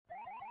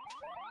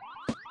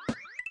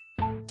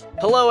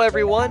Hello,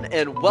 everyone,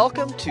 and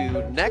welcome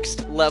to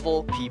Next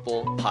Level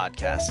People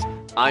Podcast.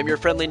 I'm your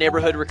friendly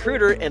neighborhood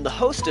recruiter and the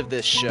host of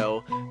this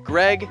show,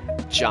 Greg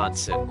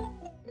Johnson.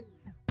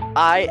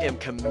 I am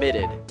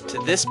committed to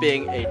this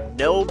being a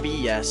no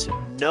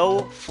BS,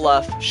 no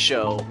fluff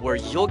show where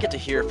you'll get to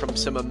hear from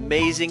some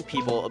amazing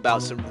people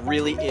about some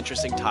really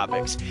interesting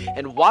topics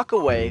and walk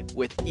away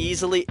with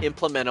easily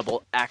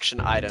implementable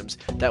action items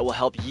that will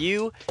help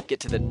you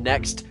get to the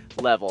next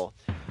level.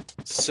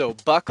 So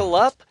buckle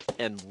up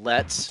and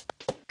let's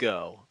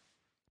go.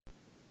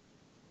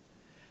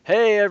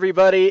 Hey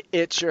everybody,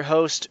 it's your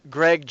host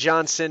Greg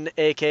Johnson,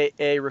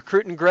 aka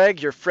Recruitin'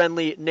 Greg, your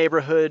friendly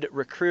neighborhood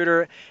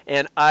recruiter,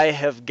 and I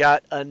have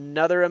got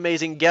another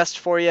amazing guest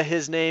for you.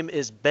 His name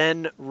is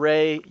Ben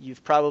Ray.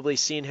 You've probably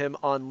seen him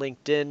on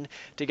LinkedIn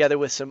together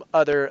with some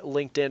other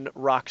LinkedIn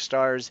rock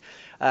stars.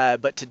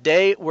 But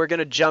today we're going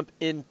to jump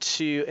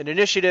into an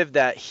initiative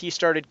that he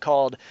started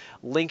called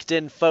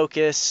LinkedIn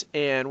Focus,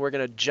 and we're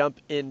going to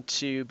jump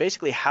into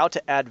basically how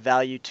to add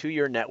value to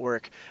your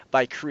network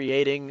by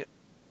creating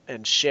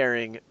and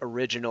sharing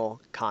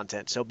original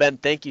content. So Ben,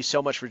 thank you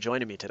so much for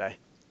joining me today.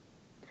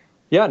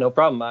 Yeah, no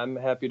problem. I'm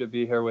happy to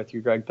be here with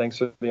you, Greg. Thanks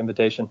for the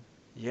invitation.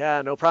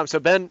 Yeah, no problem. So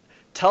Ben,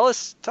 tell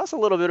us a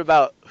little bit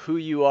about who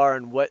you are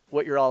and what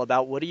you're all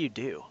about. What do you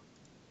do?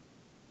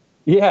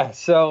 Yeah,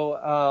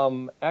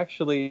 so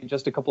actually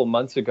just a couple of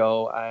months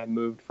ago, I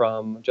moved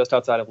from just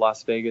outside of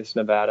Las Vegas,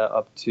 Nevada,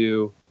 up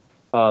to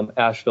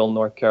Asheville,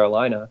 North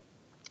Carolina.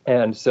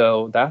 And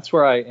so that's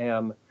where I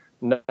am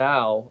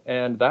now.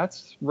 And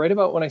that's right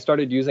about when I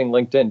started using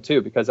LinkedIn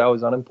too, because I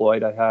was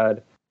unemployed. I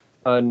had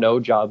no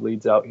job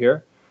leads out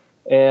here.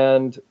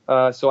 And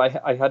so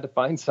I had to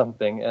find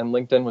something. And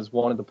LinkedIn was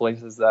one of the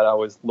places that I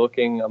was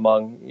looking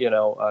among,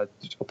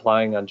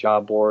 applying on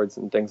job boards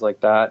and things like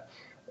that.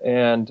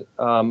 And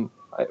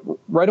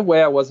right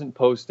away, I wasn't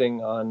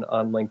posting on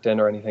LinkedIn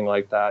or anything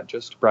like that,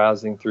 just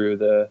browsing through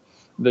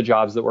the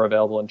jobs that were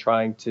available and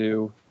trying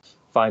to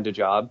find a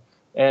job.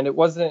 And it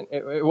wasn't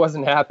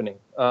happening.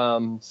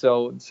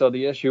 So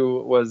the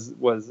issue was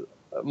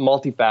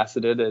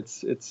multifaceted.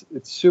 It's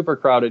super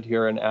crowded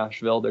here in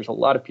Asheville. There's a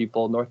lot of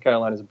people. North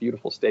Carolina is a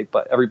beautiful state,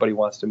 but everybody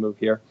wants to move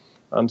here.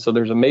 So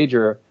there's a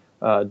major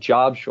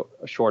job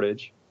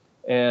shortage.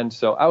 And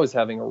so I was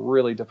having a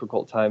really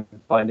difficult time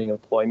finding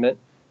employment.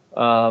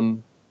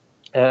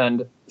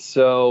 And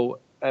so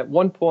at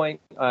one point,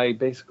 I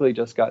basically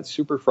just got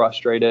super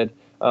frustrated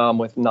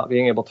with not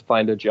being able to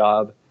find a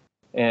job,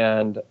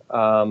 and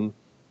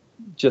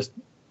just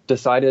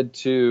decided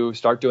to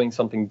start doing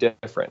something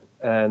different.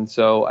 And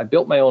so I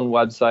built my own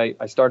website.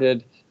 I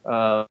started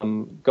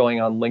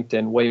going on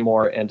LinkedIn way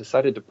more and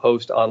decided to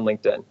post on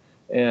LinkedIn.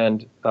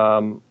 And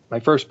my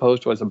first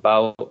post was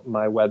about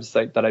my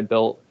website that I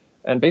built.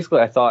 And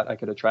basically, I thought I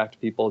could attract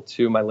people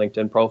to my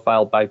LinkedIn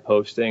profile by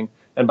posting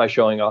and by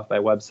showing off my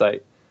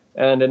website.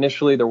 And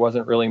initially, there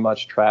wasn't really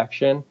much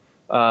traction.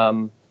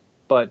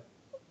 But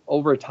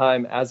over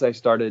time, as I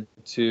started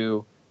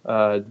to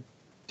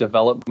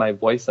develop my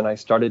voice and I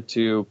started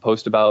to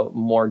post about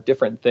more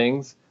different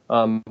things,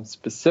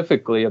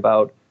 specifically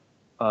about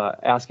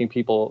asking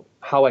people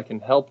how I can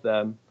help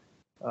them,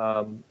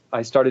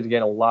 I started to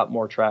gain a lot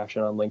more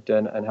traction on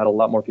LinkedIn and had a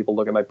lot more people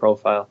look at my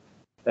profile,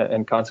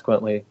 and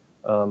consequently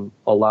a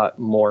lot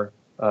more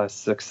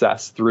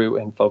success through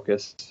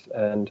InFocus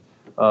and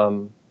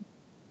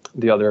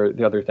the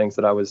other things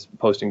that I was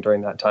posting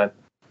during that time.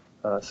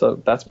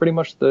 So that's pretty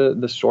much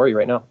the story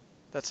right now.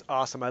 That's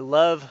awesome. I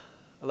love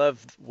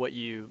what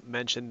you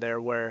mentioned there,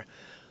 where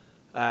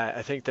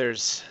I think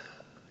there's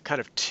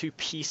kind of two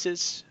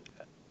pieces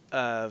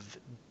of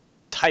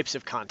types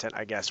of content,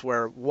 I guess,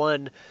 where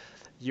one,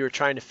 you're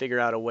trying to figure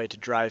out a way to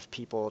drive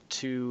people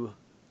to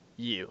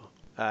you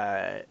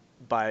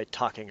by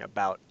talking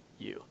about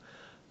you.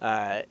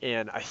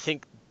 And I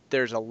think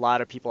there's a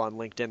lot of people on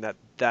LinkedIn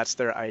that's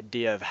their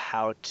idea of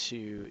how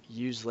to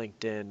use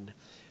LinkedIn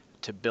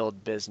to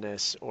build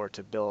business or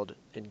to build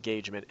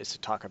engagement, is to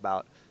talk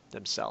about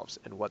themselves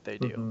and what they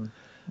do. Mm-hmm.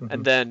 Mm-hmm.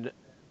 And then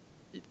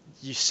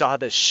you saw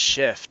this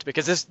shift,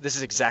 because this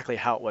is exactly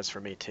how it was for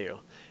me too.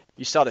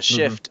 You saw the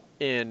shift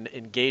in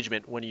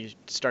engagement when you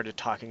started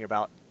talking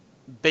about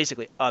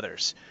basically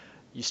others.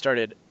 You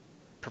started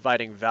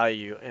providing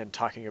value and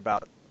talking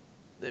about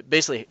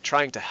basically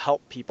trying to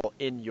help people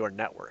in your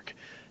network.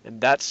 And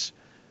that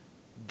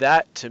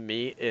to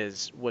me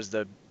was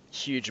the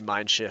huge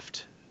mind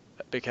shift,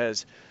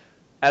 because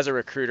as a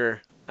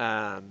recruiter,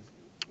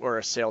 or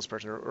a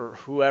salesperson, or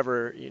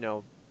whoever,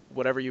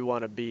 whatever you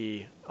want to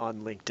be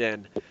on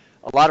LinkedIn,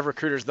 a lot of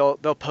recruiters, they'll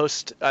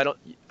post, I don't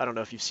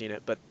know if you've seen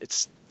it, but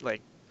it's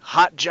like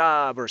hot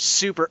job or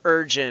super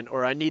urgent,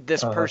 or I need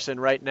this person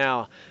right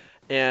now.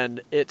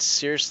 And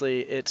it's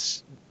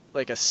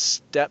like a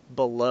step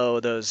below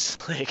those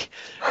like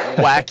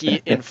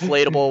wacky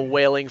inflatable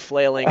wailing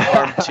flailing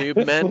arm tube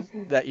men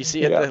that you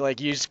see at the like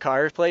used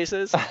car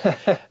places.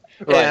 Right.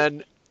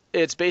 And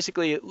it's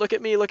basically look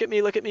at me, look at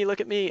me, look at me, look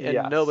at me, and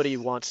Yes. nobody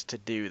wants to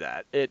do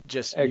that. It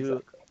just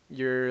Exactly.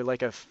 you're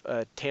like a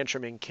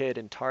tantruming kid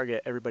in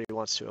Target. Everybody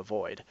wants to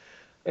avoid.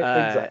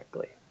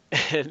 Exactly.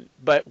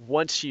 But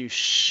once you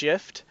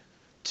shift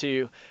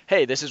to,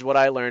 hey, this is what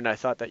I learned, I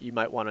thought that you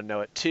might want to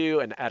know it too,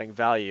 and adding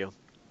value,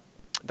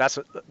 that's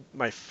what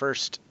my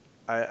first,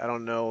 I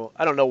don't know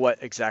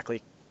what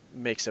exactly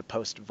makes a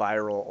post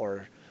viral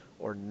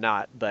or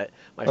not, but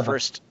my Uh-huh.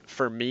 first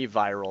for me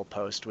viral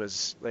post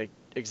was like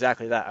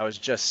exactly that. I was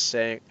just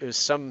saying it was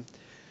some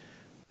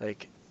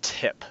like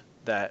tip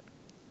that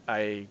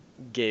I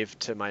gave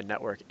to my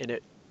network, and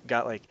it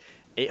got like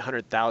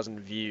 800,000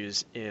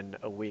 views in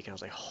a week. And I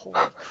was like, holy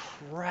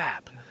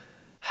crap.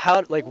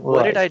 How, like,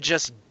 what did Right. I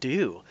just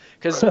do?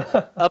 Because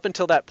up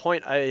until that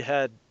point,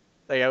 I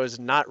was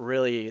not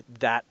really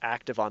that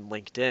active on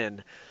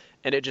LinkedIn,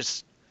 and it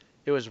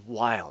was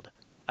wild.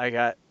 I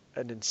got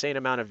an insane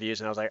amount of views,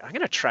 and I was like, I'm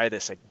gonna try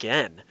this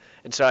again.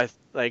 And so I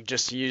like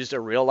just used a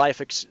real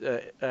life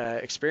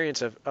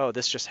experience of, oh,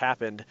 this just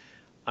happened.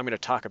 I'm gonna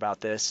talk about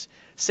this.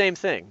 Same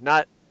thing.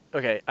 Not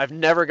okay. I've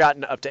never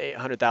gotten up to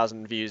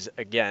 800,000 views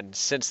again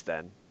since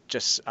then.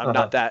 Just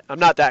Uh-huh. I'm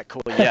not that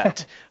cool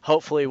yet.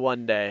 Hopefully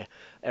one day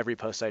every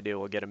post I do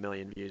will get a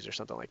million views or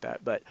something like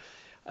that. But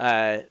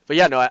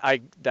yeah, no,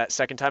 that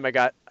second time I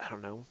got, I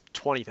don't know,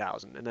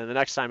 20,000, and then the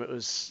next time it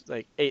was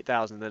like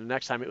 8,000, then the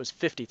next time it was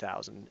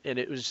 50,000,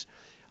 and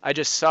I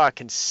just saw a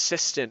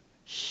consistent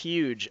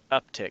huge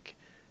uptick,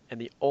 and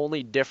the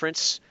only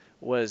difference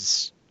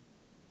was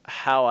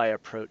how I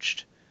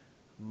approached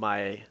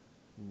my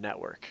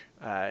network,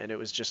 and it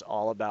was just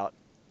all about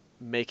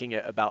making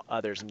it about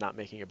others and not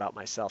making it about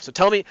myself. So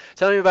tell me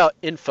about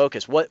In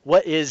Focus.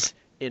 What is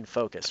In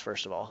Focus,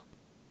 first of all?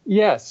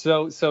 Yeah,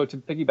 so to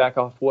piggyback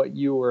off what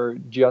you were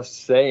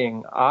just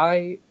saying,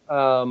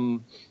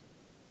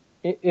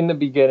 in the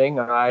beginning,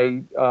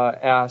 I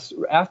asked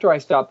after I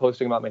stopped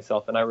posting about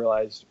myself, and I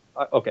realized,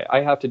 okay,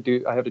 I have to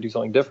do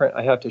something different.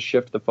 I have to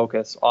shift the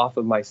focus off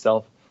of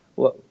myself.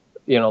 Well,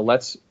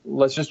 let's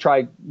just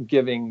try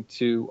giving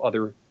to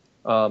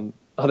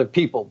other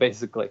people,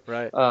 basically.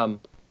 Right.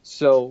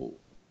 So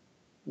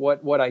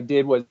what I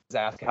did was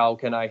ask, how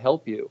can I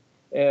help you?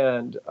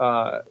 And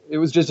it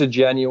was just a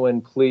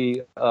genuine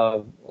plea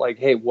of like,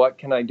 hey, what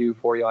can I do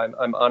for you?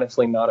 I'm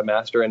honestly not a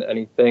master in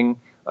anything.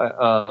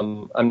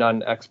 I'm not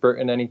an expert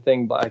in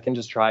anything, but I can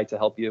just try to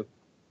help you.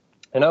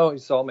 And I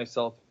always saw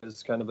myself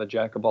as kind of a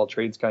jack of all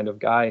trades kind of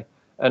guy.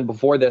 And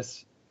before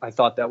this, I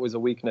thought that was a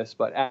weakness,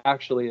 but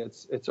actually,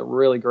 it's a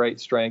really great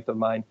strength of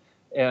mine.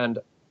 And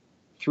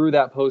through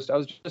that post, I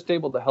was just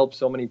able to help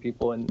so many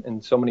people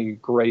in so many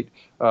great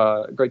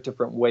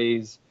different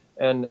ways.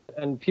 And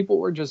people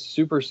were just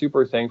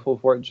super thankful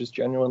for it, just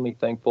genuinely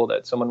thankful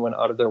that someone went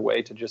out of their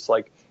way to just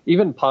like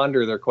even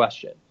ponder their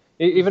question.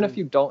 Even Hmm. if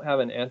you don't have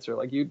an answer,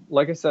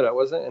 like I said, I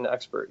wasn't an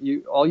expert.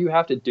 All you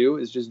have to do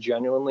is just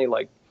genuinely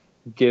like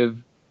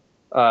give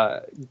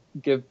uh,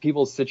 give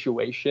people's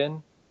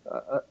situation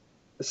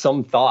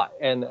some thought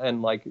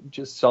and like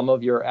just some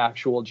of your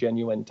actual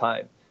genuine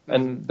time, Hmm.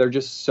 and they're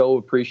just so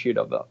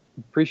appreciative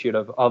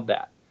of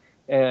that.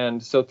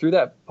 And so through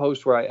that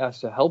post where I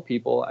asked to help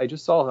people, I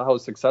just saw how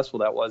successful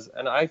that was,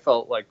 and I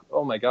felt like,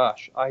 oh my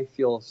gosh, I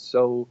feel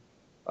so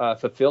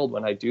fulfilled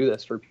when I do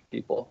this for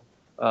people.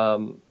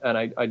 And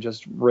I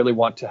just really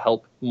want to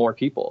help more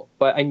people,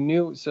 but I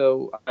knew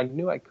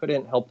I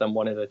couldn't help them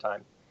one at a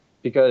time,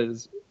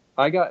 because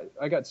I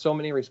got so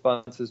many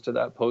responses to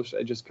that post.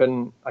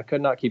 I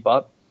could not keep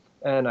up,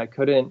 and I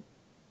couldn't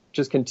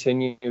just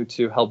continue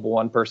to help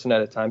one person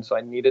at a time. So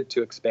I needed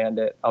to expand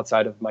it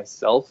outside of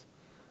myself,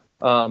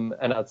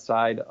 and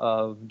outside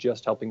of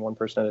just helping one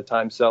person at a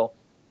time. So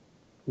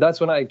that's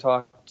when I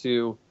talked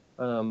to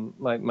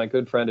my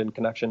good friend and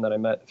connection that I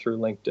met through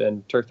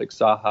LinkedIn, Turthik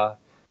Saha,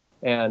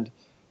 and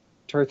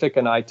Turthik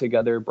and I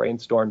together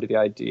brainstormed the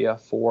idea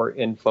for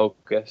In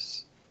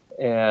Focus.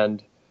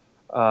 And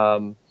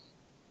um,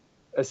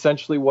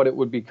 essentially what it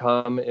would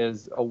become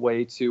is a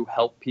way to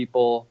help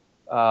people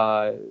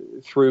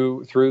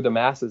through the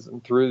masses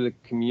and through the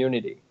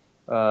community.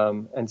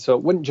 And so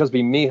it wouldn't just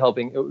be me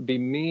helping; it would be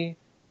me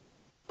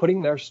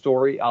putting their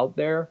story out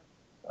there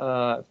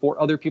for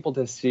other people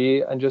to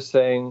see, and just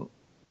saying,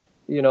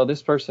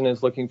 this person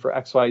is looking for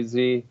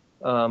XYZ.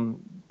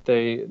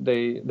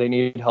 They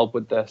need help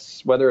with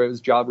this, whether it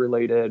was job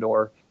related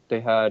or they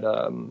had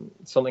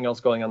something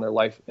else going on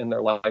in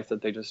their life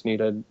that they just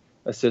needed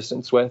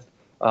assistance with.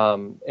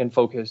 In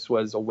Focus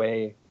was a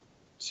way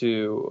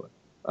to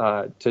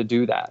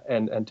do that,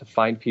 and to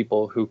find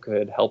people who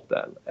could help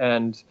them.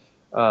 And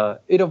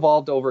it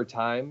evolved over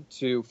time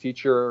to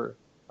feature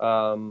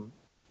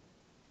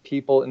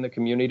people in the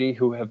community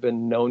who have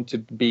been known to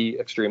be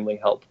extremely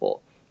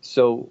helpful.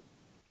 So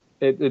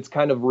it's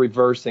kind of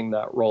reversing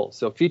that role.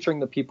 So featuring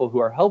the people who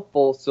are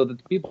helpful so that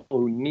the people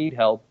who need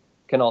help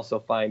can also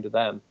find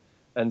them.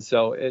 And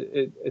so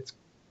it's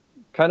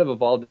kind of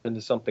evolved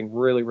into something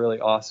really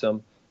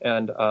awesome,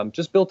 and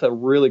just built a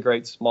really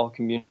great small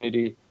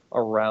community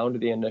around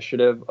the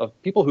initiative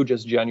of people who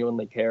just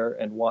genuinely care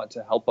and want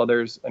to help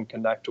others and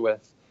connect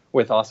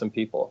with awesome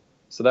people.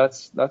 So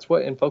that's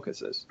what In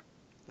Focus is.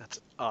 That's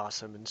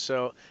awesome. And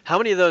so, how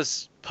many of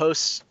those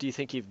posts do you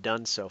think you've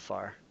done so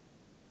far?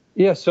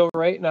 Yeah, so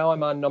right now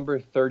I'm on number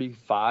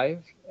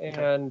 35, Okay.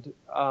 and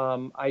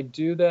I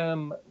do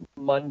them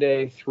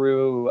Monday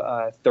through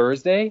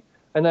Thursday.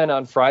 And then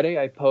on Friday,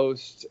 I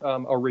post a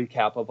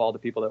recap of all the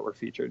people that were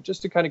featured,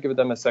 just to kind of give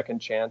them a second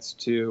chance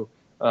to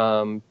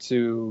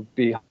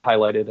be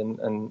highlighted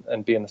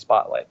and be in the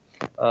spotlight.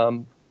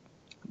 Um,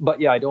 but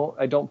yeah, I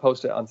don't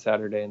post it on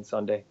Saturday and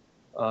Sunday.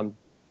 Um,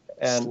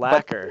 but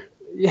Slacker.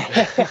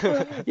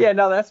 yeah, yeah,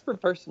 no, that's for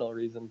personal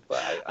reasons. But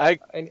I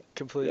I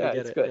completely yeah, get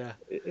it's it. good. Yeah.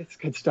 It's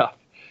good stuff.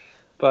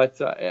 But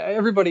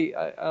everybody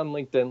on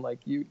LinkedIn, like,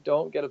 you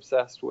don't get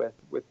obsessed with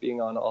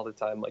being on all the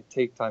time. Like,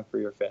 take time for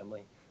your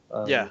family.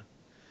 Yeah.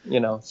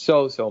 Um,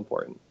 so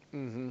important.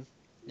 Hmm.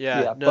 Yeah.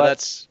 Yeah, No, but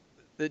that's.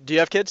 Do you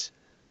have kids?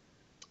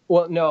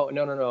 well, no,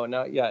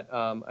 not yet.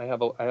 I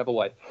have a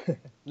wife.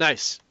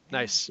 Nice.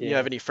 Nice. You Yeah,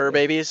 have any fur yeah,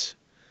 babies?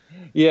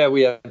 yeah.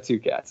 We have two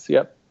cats.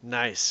 Yep.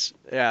 Nice.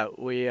 Yeah,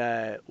 we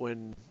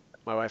when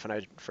my wife and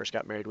I first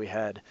got married, we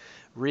had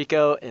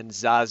Rico and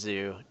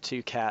Zazu,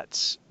 two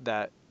cats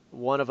that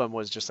one of them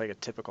was just like a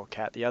typical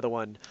cat. The other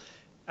one,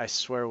 I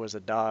swear, was a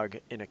dog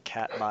in a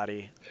cat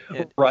body. And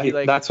he Right.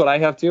 like, That's what I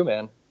have too,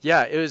 man.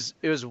 yeah, it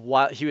was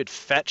wild. He would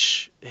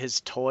fetch his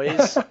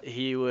toys.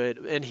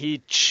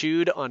 He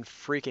chewed on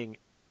freaking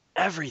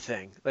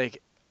everything.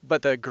 Like,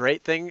 but the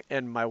great thing,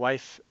 and my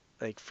wife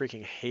like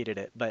freaking hated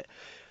it, but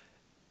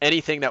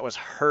anything that was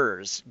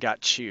hers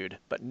got chewed,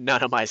 but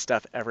none of my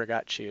stuff ever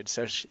got chewed.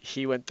 So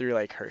he went through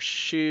like her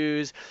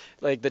shoes,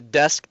 like the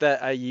desk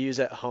that I use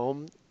at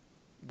home.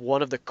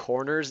 One of the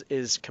corners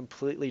is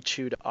completely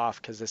chewed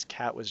off because this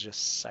cat was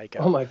just Oh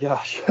psycho. my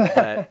gosh.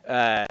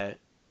 But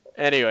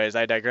anyways,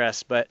 I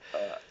digress. But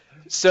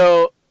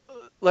so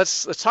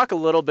let's talk a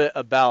little bit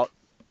about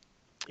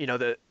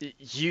the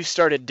you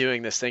started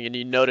doing this thing and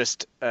you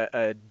noticed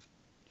a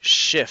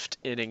shift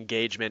in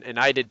engagement, and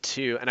I did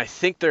too. And I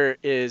think there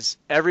is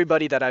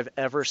everybody that I've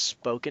ever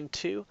spoken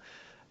to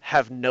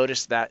have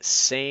noticed that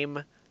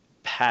same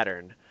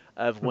pattern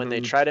of when they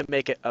Hmm. try to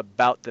make it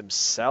about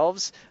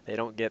themselves, they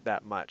don't get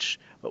that much.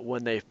 But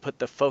when they put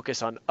the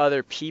focus on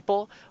other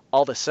people,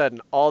 all of a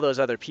sudden, all those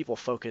other people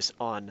focus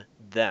on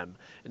them.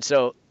 And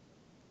so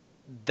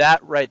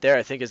that right there,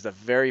 I think, is the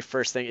very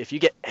first thing. If you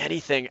get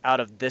anything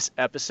out of this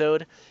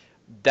episode,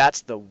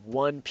 that's the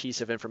one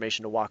piece of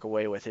information to walk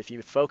away with. If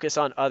you focus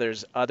on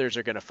others, others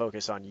are going to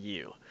focus on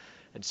you.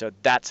 And so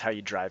that's how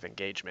you drive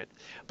engagement.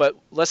 But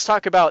let's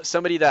talk about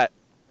somebody that,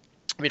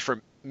 I mean,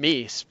 for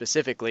me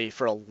specifically,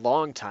 for a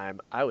long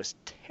time, I was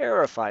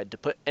terrified to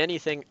put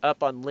anything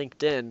up on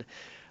LinkedIn,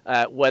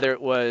 whether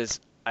it was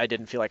I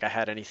didn't feel like I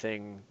had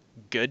anything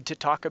good to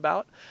talk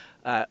about,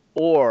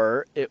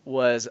 or it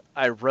was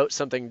I wrote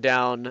something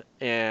down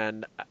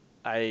and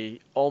I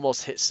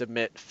almost hit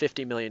submit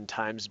 50 million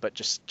times, but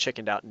just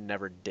chickened out and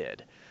never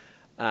did.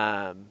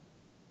 Um,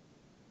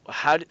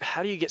 how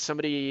do you get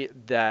somebody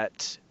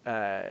that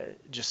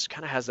just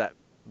kind of has that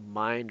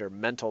mind or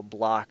mental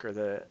block or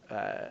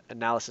the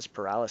analysis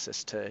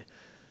paralysis to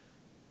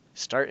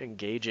start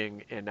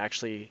engaging and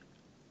actually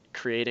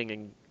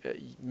creating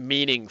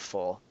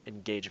meaningful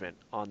engagement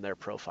on their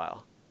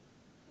profile?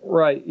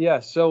 Right. Yeah.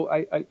 So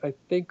I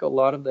think a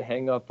lot of the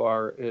hang up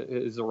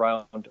is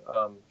around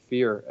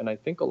fear. And I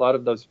think a lot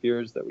of those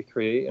fears that we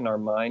create in our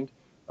mind,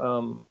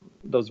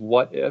 those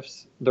what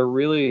ifs,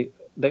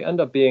 they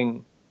end up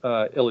being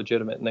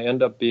illegitimate, and they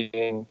end up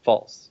being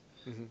false.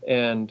 Hmm.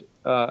 And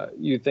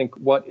you think,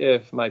 what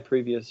if my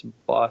previous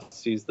boss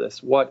sees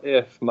this? What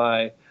if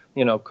my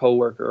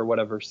coworker or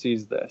whatever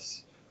sees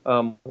this?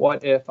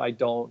 What if I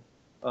don't?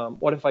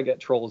 What if I get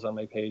trolls on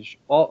my page?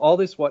 All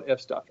this what if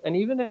stuff. And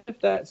even if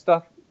that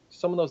stuff,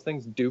 some of those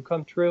things do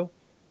come true,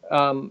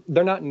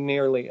 they're not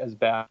nearly as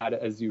bad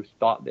as you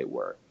thought they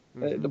were.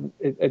 Hmm.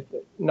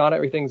 Not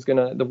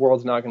the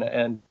world's not gonna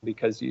end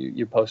because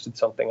you posted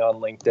something on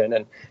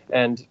LinkedIn,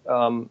 and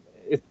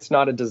it's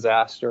not a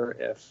disaster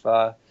if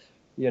a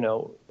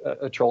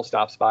troll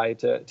stops by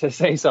to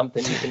say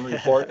something.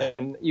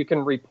 You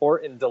can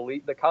report and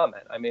delete the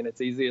comment. I mean,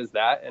 it's easy as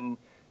that. And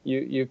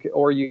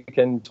or you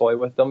can toy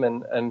with them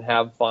and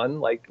have fun,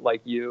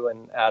 like you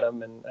and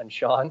Adam and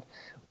Sean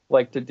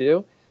like to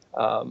do.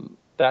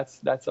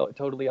 That's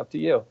totally up to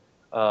you.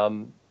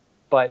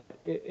 But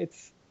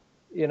it's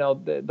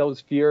those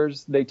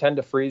fears, they tend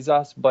to freeze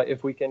us. But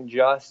if we can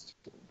just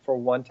for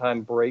one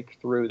time break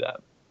through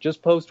them,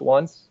 just post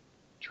once,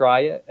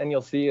 try it, and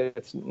you'll see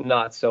it's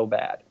not so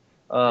bad.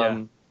 Yeah.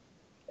 Um,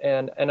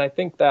 and I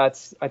think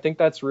that's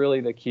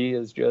really the key,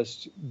 is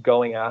just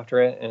going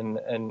after it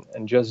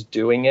and just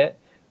doing it.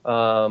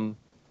 Um,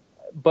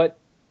 but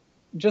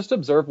just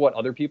observe what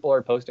other people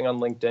are posting on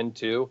LinkedIn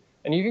too,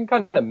 and you can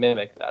kind of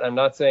mimic that. I'm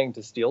not saying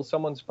to steal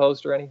someone's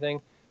post or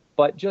anything,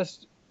 but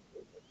just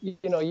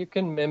you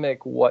can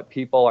mimic what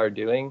people are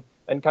doing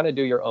and kind of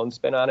do your own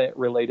spin on it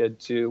related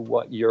to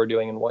what you're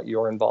doing and what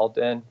you're involved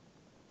in.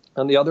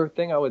 And the other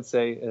thing I would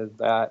say is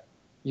that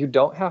you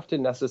don't have to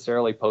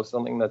necessarily post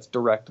something that's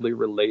directly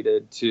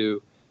related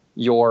to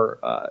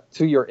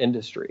your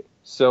industry.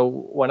 So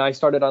when I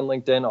started on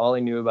LinkedIn, all I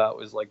knew about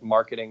was like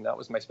marketing. That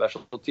was my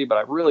specialty, but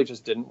I really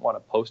just didn't want to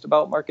post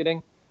about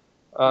marketing.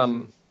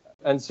 Hmm.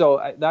 And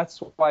so that's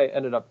why I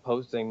ended up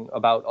posting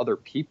about other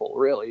people,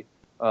 really,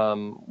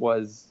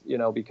 was,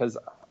 because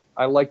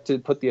I like to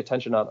put the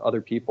attention on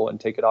other people and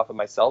take it off of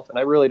myself. And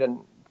I really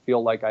didn't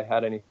feel like I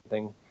had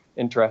anything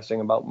interesting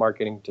about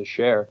marketing to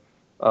share,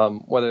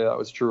 whether that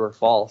was true or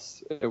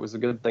false. It was a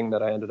good thing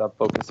that I ended up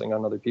focusing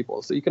on other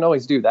people. So you can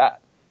always do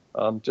that.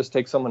 Just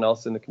take someone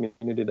else in the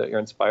community that you're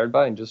inspired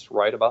by and just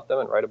write about them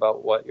and write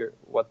about what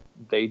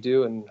they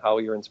do and how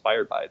you're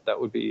inspired by it. That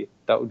would be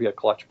a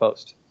clutch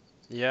post.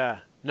 Yeah.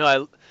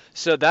 No,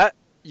 so that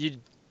you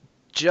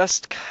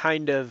just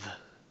kind of,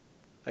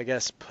 I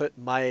guess, put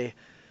my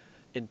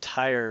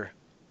entire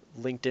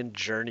LinkedIn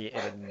journey in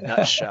a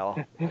nutshell,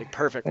 like There you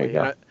perfectly.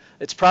 And go.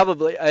 it's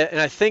probably,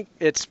 and I think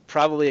it's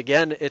probably,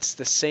 again, it's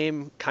the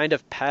same kind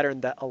of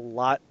pattern that a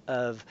lot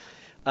of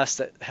us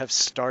that have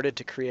started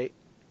to create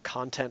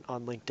content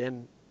on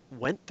LinkedIn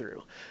went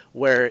through,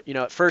 where,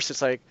 at first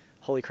it's like,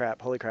 holy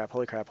crap, holy crap,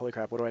 holy crap, holy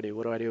crap, what do I do?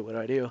 What do I do? What do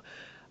I do?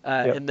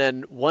 Yep. And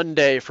then one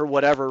day, for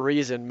whatever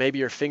reason, maybe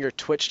your finger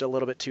twitched a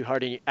little bit too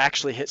hard and you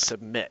actually hit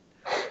submit,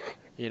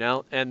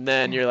 and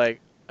then you're like,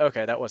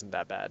 okay, that wasn't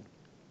that bad.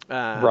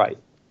 Um, Right.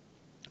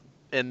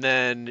 and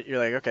then you're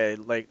like, okay,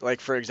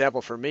 like for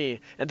example, for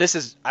me, and this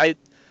is I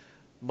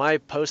my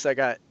post that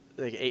got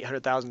like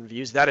 800,000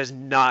 views, that is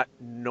not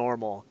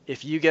normal.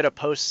 If you get a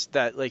post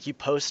that like you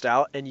post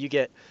out and you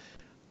get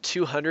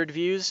 200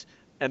 views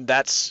and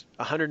that's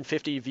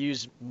 150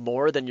 views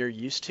more than you're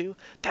used to,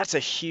 that's a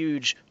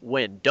huge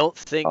win. Don't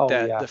think Oh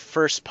that yeah. the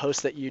first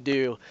post that you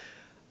do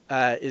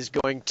is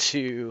going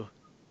to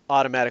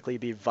automatically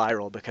be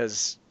viral,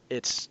 because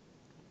it's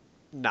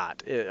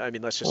not. I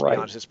mean, let's just be Right.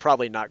 honest. It's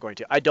probably not going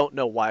to. I don't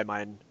know why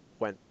mine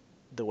went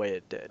the way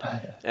it did,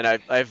 and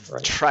I've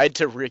Right. tried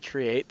to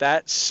recreate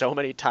that so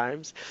many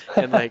times,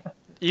 and like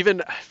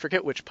even I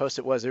forget which post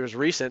it was. It was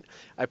recent.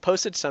 I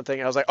posted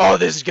something. I was like, "Oh,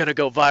 this is gonna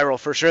go viral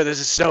for sure. This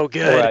is so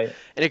good," Right.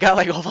 and it got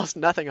like almost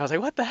nothing. I was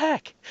like, "What the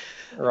heck?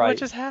 What Right.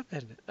 just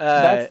happened?"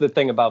 That's the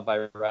thing about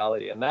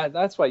virality, and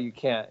that's why you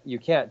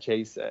can't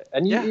chase it,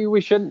 and Yeah,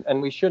 we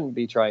shouldn't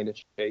be trying to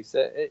chase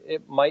it.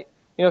 It might,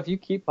 if you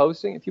keep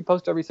posting, if you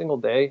post every single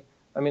day,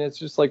 I mean, it's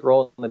just like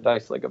rolling the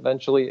dice. Like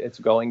eventually, it's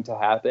going to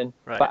happen.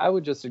 right, But I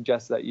would just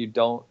suggest that you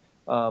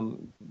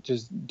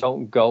just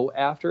don't go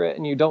after it,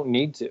 and you don't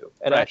need to.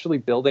 And right, actually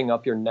building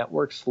up your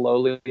network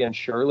slowly and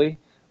surely,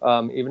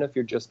 even if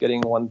you're just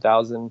getting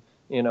 1,000,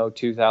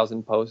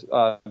 2,000 post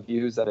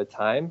views at a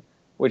time,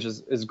 which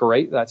is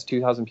great. That's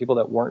 2,000 people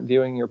that weren't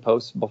viewing your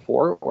posts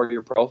before or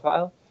your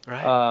profile.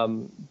 right.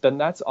 Then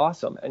that's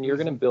awesome. And you're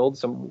going to Hmm. build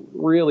some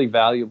really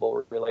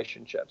valuable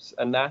relationships.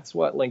 And that's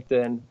what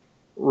LinkedIn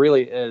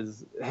really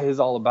is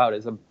all about,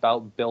 is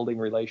about building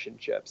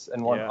relationships.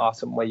 And one Yeah.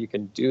 awesome way you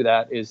can do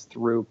that is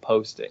through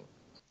posting.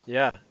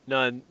 Yeah,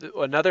 no, and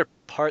another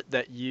part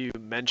that you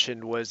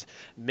mentioned was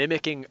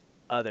mimicking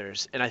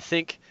others. And I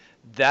think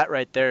that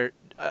right there,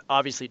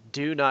 obviously,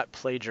 do not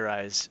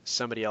plagiarize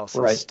somebody else's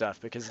Right. stuff,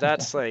 because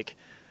that's like,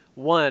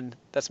 one,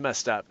 that's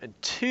messed up. And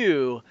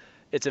two,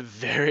 it's a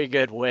very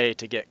good way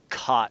to get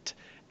caught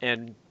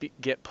and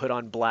get put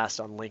on blast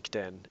on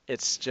LinkedIn.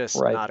 It's just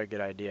Right. not a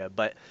good idea.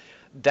 But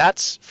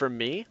that's for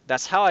me,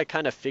 that's how I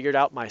kind of figured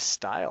out my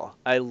style.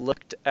 I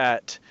looked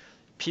at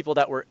people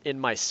that were in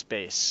my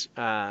space.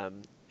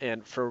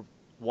 And for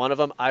one of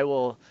them, I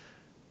will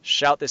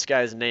shout this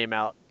guy's name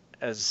out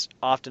as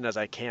often as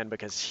I can,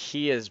 because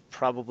he has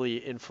probably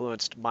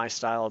influenced my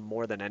style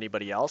more than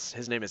anybody else.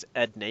 His name is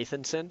Ed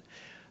Nathanson,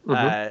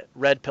 Hmm.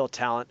 Red Pill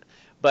Talent.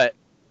 But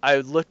I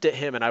looked at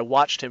him and I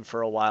watched him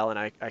for a while, and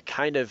I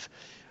kind of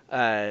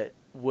uh,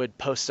 would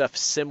post stuff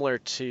similar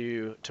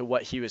to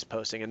what he was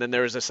posting. And then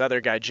there was this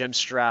other guy, Jim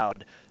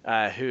Stroud,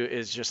 who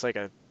is just like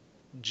a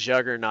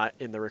juggernaut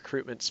in the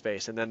recruitment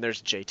space. And then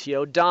there's JT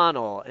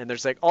O'Donnell, and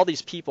there's like all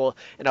these people,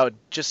 and I would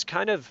just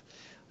kind of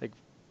like,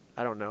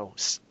 I don't know,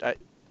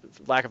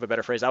 lack of a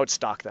better phrase, I would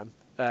stalk them,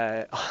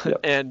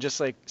 Yep. and just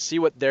like see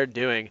what they're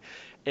doing.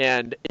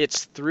 And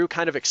it's through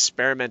kind of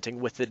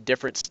experimenting with the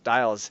different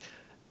styles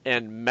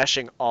and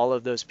meshing all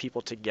of those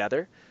people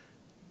together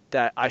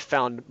that I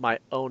found my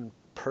own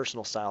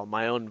personal style,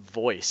 my own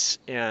voice.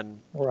 And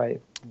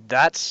Right.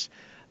 that's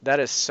that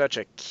is such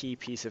a key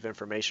piece of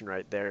information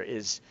right there.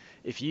 Is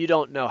if you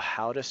don't know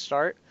how to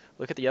start,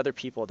 look at the other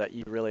people that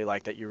you really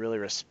like, that you really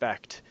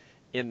respect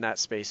in that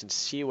space, and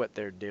see what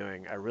they're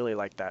doing. I really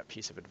like that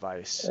piece of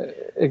advice.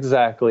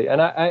 Exactly.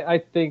 And I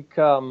think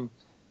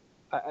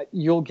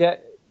you'll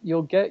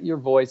get your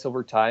voice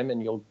over time,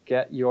 and you'll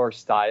get your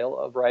style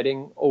of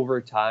writing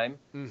over time,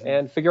 Hmm.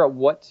 and figure out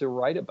what to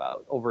write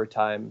about over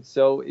time.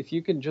 So if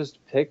you can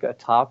just pick a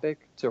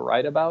topic to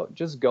write about,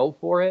 just go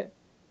for it.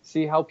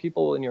 See how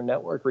people in your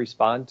network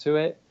respond to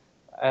it,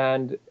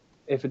 and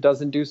if it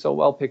doesn't do so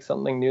well, pick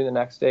something new the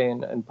next day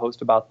and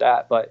post about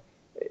that. But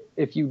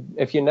if you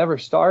never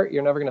start,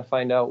 you're never going to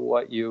find out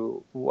what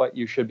you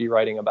should be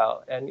writing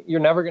about, and you're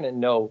never going to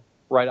know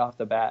right off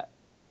the bat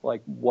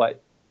like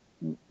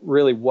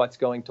what's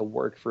going to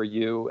work for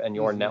you and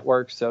your Hmm.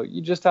 network. So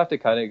you just have to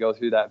kind of go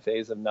through that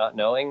phase of not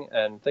knowing,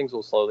 and things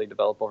will slowly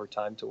develop over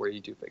time to where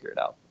you do figure it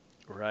out.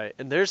 Right.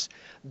 And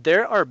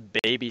there are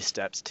baby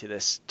steps to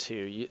this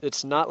too.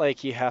 It's not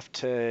like you have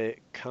to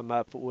come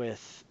up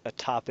with a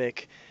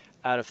topic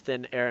out of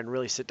thin air and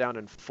really sit down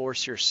and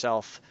force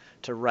yourself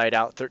to write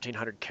out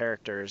 1,300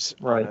 characters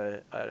on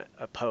Right.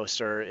 a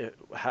post, or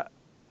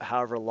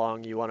however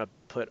long you want to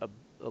put a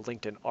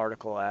LinkedIn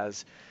article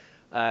as.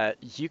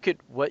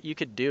 What you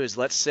could do is,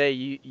 let's say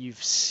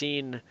you've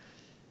seen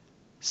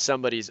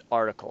somebody's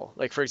article.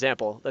 Like, for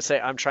example, let's say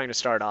I'm trying to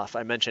start off.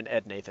 I mentioned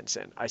Ed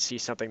Nathanson. I see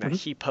something that Hmm.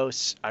 he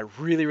posts. I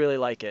really, really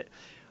like it.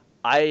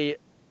 I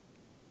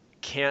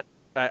can't,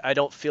 I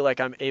don't feel like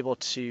I'm able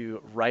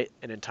to write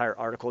an entire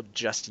article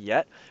just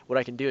yet. What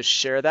I can do is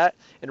share that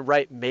and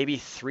write maybe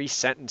 3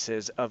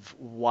 sentences of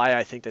why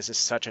I think this is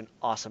such an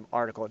awesome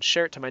article and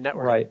share it to my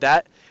network. And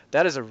Right.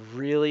 that is a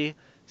really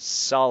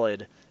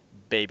solid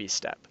baby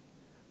step.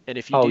 And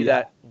if you Oh do yeah.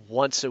 that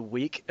once a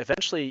week,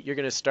 eventually you're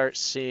going to start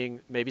seeing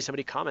maybe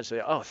somebody comments,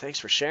 say, "Oh, thanks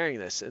for sharing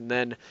this," and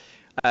then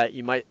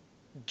you might,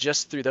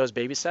 just through those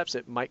baby steps,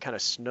 it might kind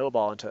of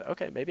snowball into,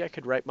 okay, maybe I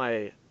could write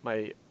my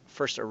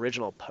first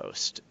original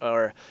post,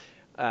 or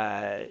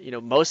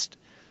most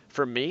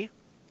for me.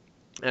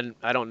 And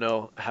I don't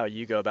know how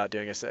you go about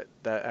doing this.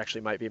 That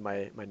actually might be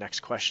my next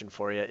question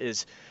for you.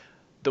 Is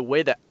the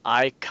way that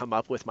I come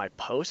up with my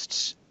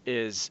posts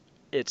is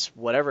it's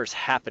whatever's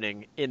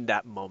happening in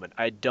that moment.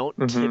 I don't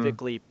Hmm.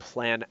 typically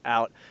plan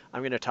out,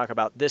 I'm going to talk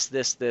about this,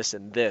 this,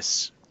 and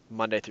this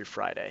Monday through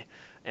Friday,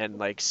 and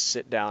like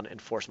sit down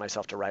and force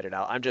myself to write it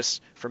out. I'm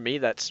just, for me,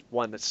 that's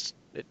one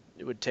it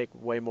would take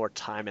way more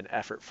time and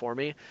effort for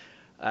me.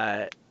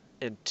 Uh,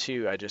 and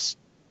two, uh,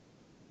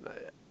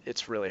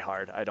 it's really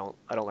hard. I don't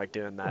like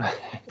doing that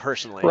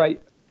personally.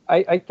 Right.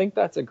 I think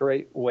that's a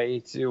great way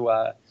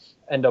to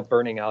end up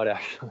burning out,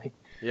 actually.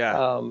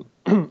 Yeah. Um,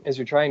 as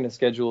you're trying to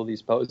schedule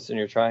these posts and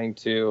you're trying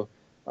to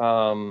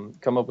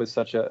come up with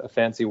such a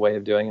fancy way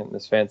of doing it and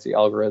this fancy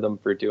algorithm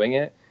for doing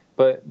it.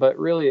 But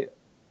really,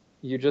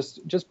 you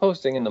just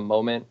posting in the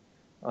moment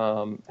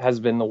has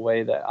been the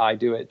way that I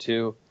do it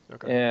too.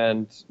 Okay.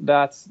 And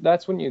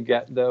that's when you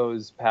get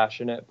those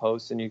passionate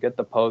posts and you get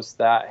the posts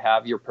that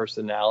have your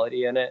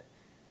personality in it.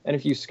 And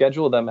if you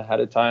schedule them ahead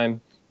of time,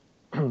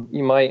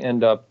 you might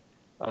end up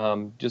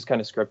just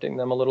kind of scripting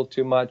them a little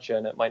too much,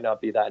 and it might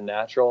not be that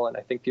natural. And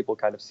I think people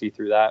kind of see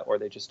through that, or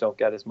they just don't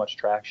get as much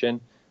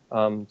traction.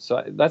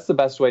 So that's the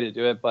best way to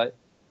do it. But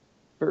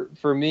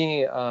for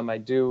me, I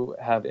do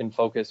have In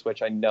Focus,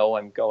 which I know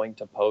I'm going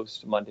to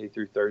post Monday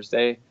through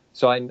Thursday.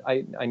 So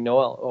I know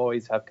I'll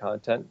always have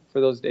content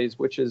for those days,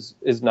 which is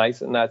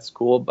nice and that's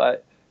cool.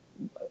 But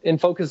In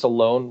Focus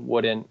alone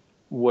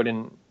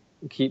wouldn't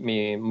keep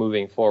me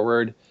moving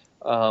forward.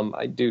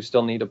 I do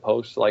still need to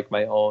post like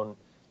my own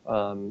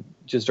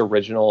just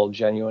original,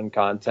 genuine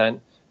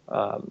content.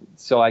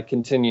 So I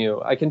continue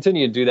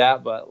to do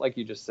that, but like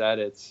you just said,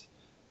 it's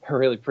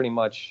really pretty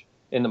much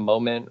in the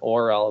moment,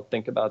 or I'll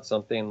think about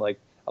something like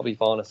I'll be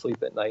falling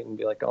asleep at night and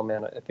be like, oh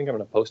man, I think I'm going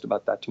to post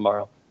about that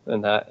tomorrow,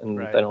 and then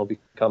Right. it'll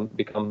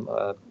become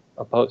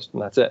a post,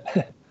 and that's it.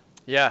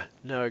 Yeah,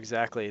 no,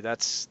 exactly.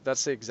 That's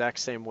the exact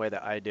same way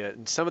that I do it.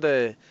 And some of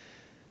the,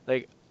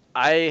 like,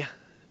 I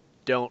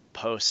don't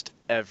post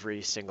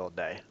every single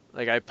day.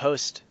 Like, I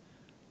post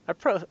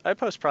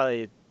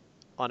probably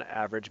on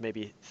average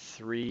maybe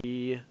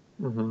 3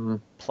 Hmm.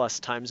 plus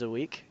times a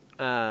week.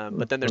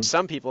 But then there's Hmm.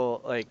 some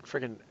people like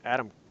freaking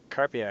Adam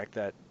Karpiak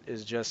that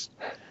is just,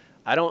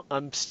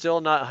 I'm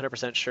still not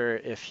 100% sure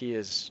if he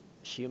is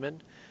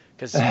human,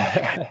 because that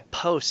guy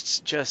posts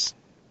just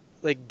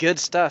like good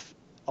stuff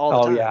all the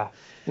Oh time. yeah.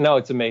 No,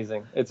 it's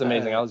amazing. It's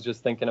amazing. Uh, I was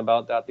just thinking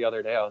about that the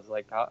other day. I was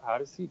like, how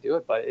does he do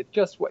it? But it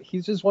just what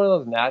he's just one of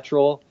those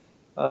natural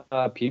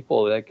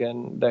people that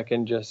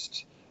can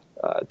just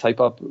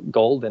type up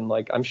gold, and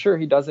like I'm sure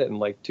he does it in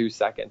like 2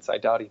 seconds. I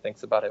doubt he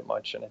thinks about it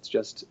much, and it's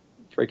just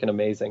freaking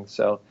amazing.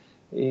 So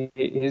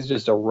he's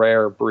just a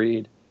rare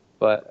breed.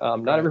 But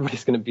not right.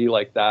 everybody's going to be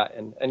like that,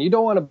 and you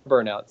don't want to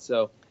burn out.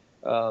 So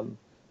um,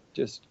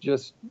 just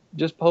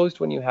post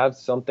when you have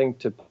something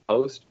to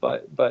post,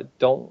 but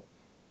don't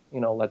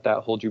let that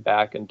hold you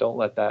back, and don't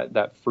let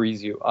that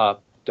freeze you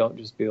up. Don't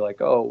just be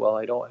like, oh well,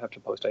 I don't have to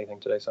post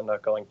anything today, so I'm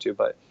not going to.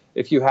 But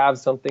if you have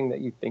something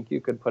that you think you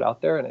could put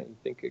out there and you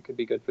think it could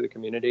be good for the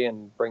community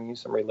and bring you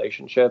some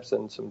relationships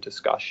and some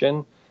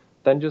discussion,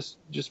 then just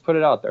put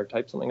it out there.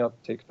 Type something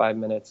up, take 5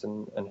 minutes,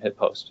 and hit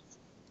post.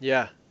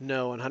 Yeah,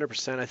 no,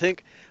 100%. I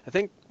think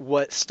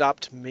what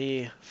stopped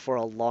me for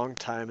a long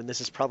time, and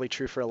this is probably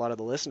true for a lot of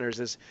the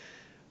listeners, is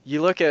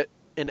you look at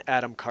an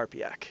Adam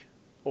Karpiak,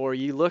 or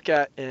you look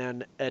at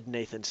an Ed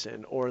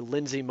Nathanson, or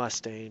Lindsey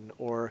Mustaine,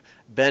 or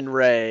Ben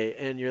Ray,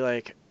 and you're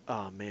like,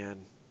 oh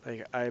man,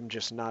 like I'm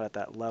just not at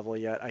that level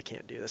yet. I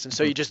can't do this, and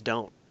so you Mhm. just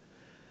don't.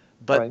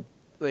 But Right.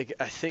 like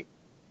I think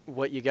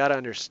what you got to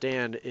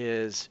understand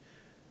is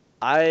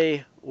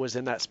I was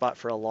in that spot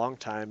for a long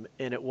time,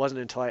 and it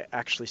wasn't until I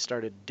actually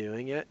started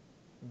doing it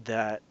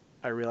that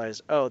I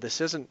realized, oh,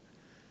 this isn't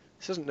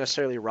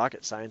necessarily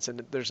rocket science,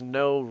 and there's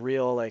no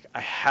real like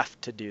I have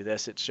to do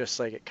this. It's just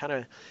like it kind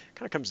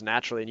of comes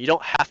naturally, and you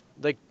don't have,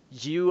 like,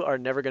 you are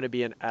never going to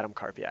be an Adam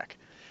Karpiak.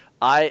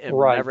 I am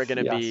Right. never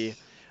going to be Yes.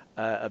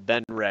 a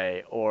Ben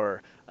Ray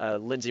or a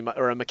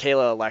or a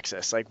Michaela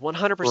Alexis. Like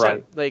 100%.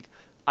 Right. Like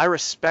I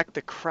respect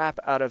the crap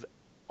out of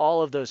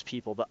all of those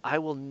people, but I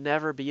will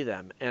never be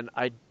them. And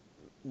I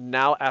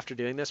now, after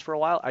doing this for a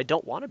while, I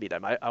don't want to be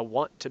them. I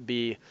want to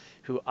be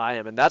who I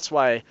am. And that's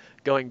why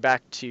going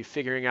back to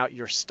figuring out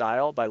your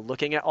style by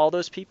looking at all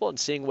those people and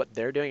seeing what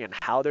they're doing and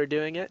how they're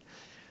doing it,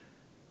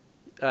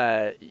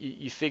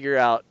 you figure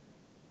out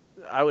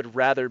I would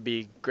rather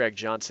be Greg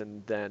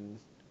Johnson than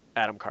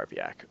Adam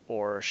Karpiak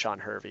or Sean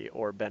Hervey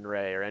or Ben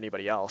Ray or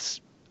anybody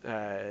else.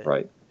 Uh,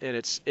 Right. and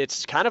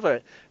it's kind of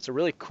it's a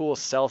really cool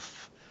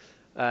self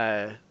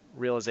uh,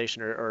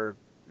 realization or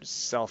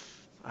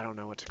self, I don't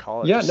know what to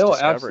call it, Yeah, just no,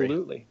 discovery.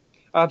 absolutely.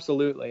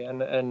 Absolutely.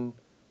 And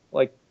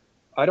like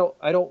I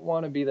don't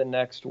want to be the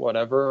next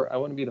whatever. I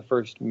want to be the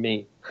first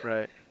me.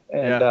 Right.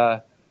 And Yeah.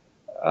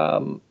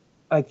 um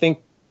I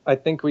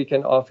think we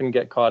can often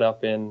get caught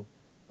up in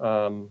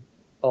um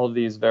all of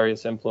these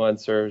various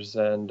influencers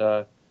and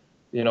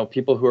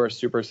people who are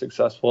super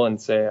successful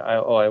and say,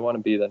 I want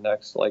to be the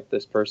next like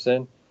this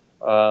person.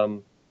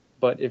 Um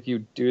but if you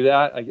do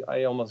that,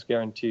 I almost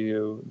guarantee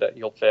you that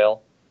you'll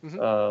fail. Hmm.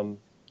 Um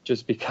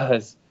just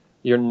because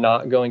you're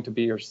not going to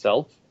be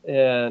yourself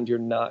and you're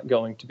not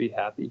going to be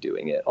happy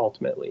doing it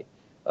ultimately.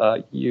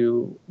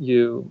 You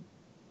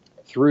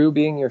through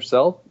being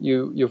yourself,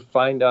 you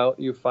find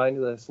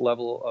this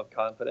level of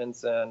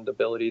confidence and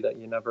ability that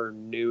you never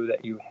knew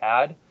that you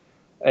had,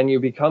 and you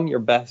become your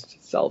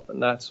best self,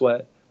 and that's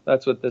what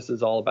this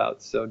is all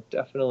about. So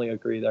definitely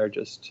agree there.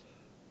 Just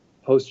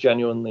post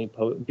genuinely,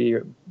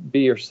 be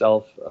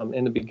yourself.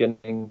 In the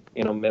beginning,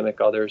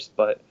 mimic others,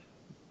 but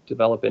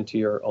develop into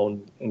your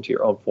own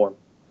form.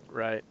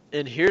 Right.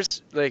 And here's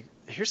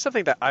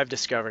something that I've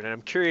discovered, and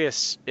I'm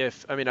curious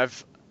if I mean I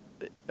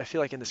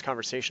feel like in this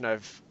conversation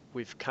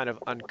we've kind of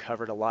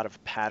uncovered a lot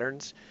of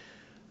patterns.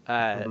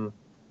 Uh, Hmm.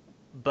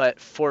 but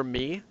for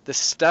me, the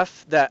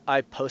stuff that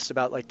I post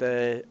about, like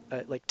the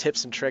like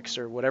tips and tricks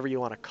or whatever you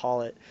want to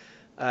call it,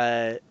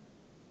 uh,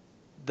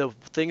 the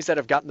things that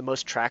have gotten the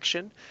most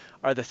traction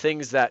are the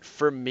things that,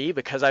 for me,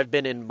 because I've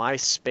been in my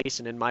space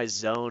and in my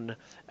zone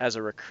as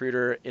a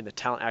recruiter in the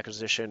talent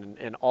acquisition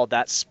and all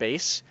that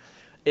space,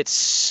 it's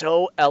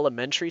so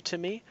elementary to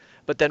me.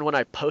 But then when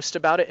I post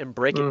about it and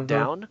break it Hmm.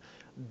 down,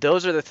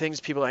 those are the things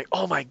people are like,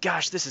 oh my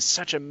gosh, this is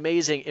such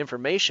amazing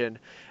information.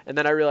 And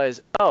then I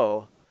realize,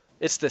 oh,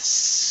 it's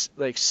this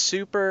like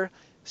super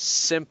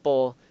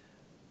simple,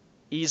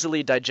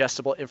 easily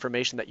digestible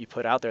information that you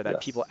put out there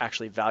that people Yes.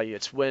 actually value.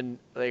 It's when,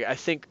 like, I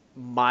think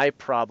my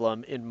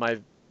problem in my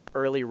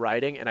early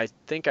writing, and I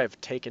think I've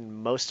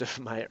taken most of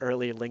my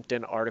early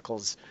LinkedIn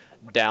articles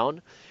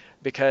down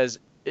because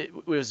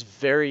it was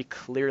very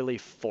clearly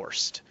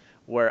forced,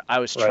 where I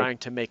was Right. trying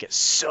to make it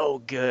so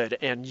good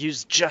and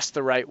use just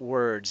the right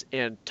words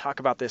and talk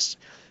about this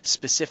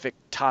specific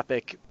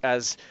topic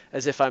as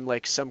if I'm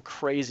like some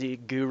crazy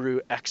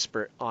guru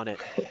expert on it.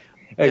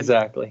 And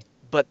Exactly.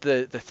 but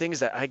the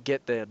things that I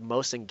get the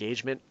most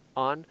engagement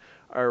on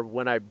are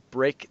when I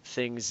break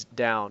things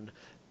down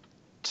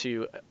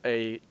to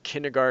a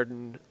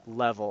kindergarten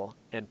level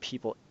and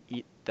people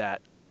eat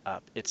that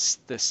up. It's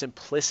the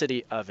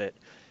simplicity of it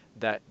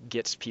that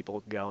gets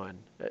people going.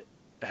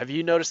 Have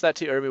you noticed that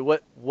too? Or I mean,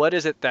 what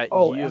is it that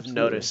Oh, you've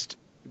absolutely. noticed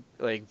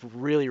like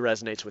really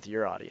resonates with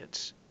your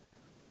audience?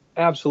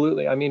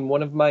 Absolutely. I mean,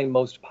 one of my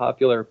most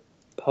popular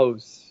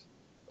posts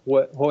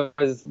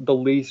was the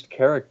least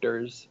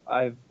characters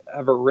I've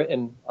ever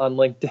written on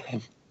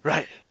LinkedIn.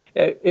 Right.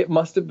 It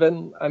must have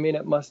been, I mean,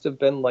 it must have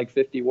been like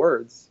 50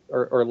 words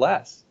or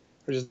less,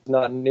 which is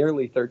not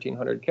nearly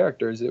 1,300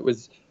 characters. It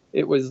was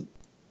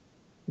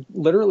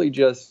literally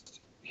just,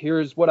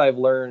 here's what I've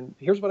learned,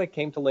 here's what I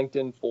came to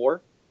LinkedIn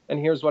for, and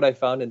here's what I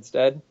found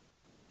instead.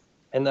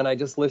 And then I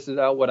just listed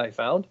out what I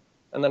found.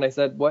 And then I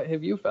said, what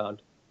have you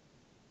found?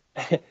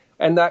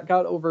 And that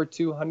got over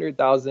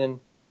 200,000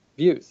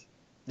 views.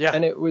 Yeah.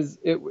 And it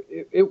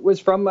was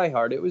from my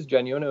heart. It was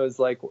genuine. It was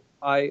like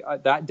I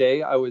that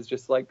day I was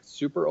just like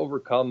super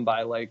overcome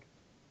by like,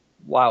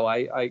 wow,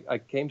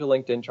 I came to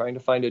LinkedIn trying to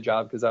find a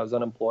job because I was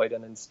unemployed,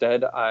 and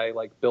instead I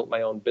like built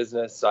my own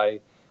business. I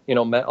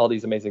met all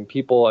these amazing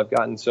people. I've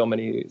gotten so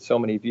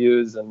many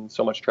views and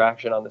so much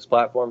traction on this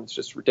platform. It's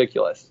just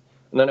ridiculous.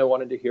 And then I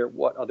wanted to hear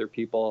what other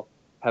people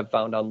have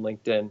found on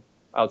LinkedIn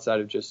outside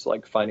of just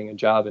like finding a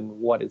job and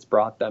what it's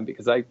brought them,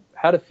 because I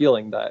had a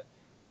feeling that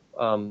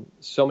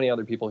so many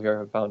other people here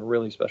have found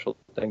really special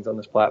things on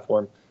this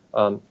platform.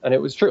 And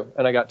it was true.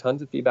 And I got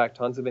tons of feedback,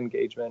 tons of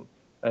engagement,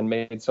 and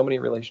made so many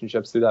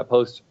relationships through that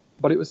post.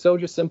 But it was so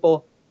just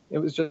simple. It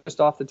was just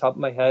off the top of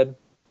my head.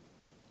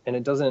 And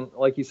it doesn't,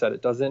 like you said,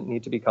 it doesn't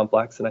need to be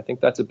complex. And I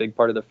think that's a big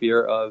part of the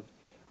fear of,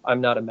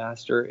 I'm not a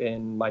master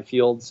in my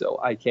field, so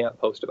I can't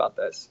post about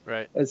this.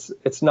 Right.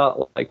 It's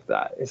not like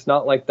that. It's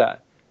not like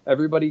that.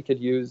 Everybody could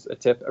use a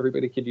tip.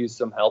 Everybody could use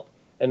some help.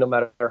 And no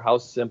matter how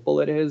simple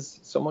it is,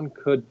 someone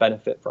could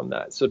benefit from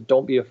that. So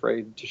don't be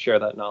afraid to share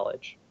that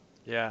knowledge.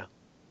 Yeah.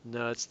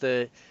 No,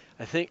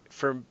 I think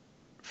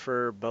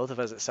for both of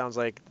us, it sounds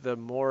like the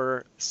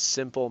more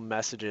simple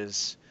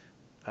messages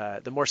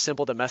the more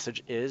simple the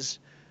message is,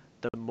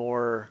 the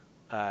more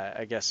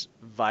I guess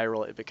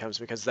viral it becomes,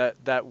 because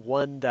that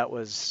one that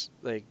was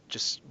like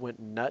just went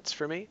nuts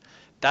for me.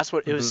 That's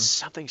what it was,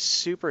 Hmm. something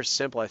super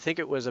simple. I think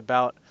it was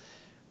about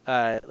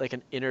like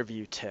an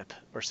interview tip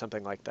or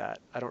something like that.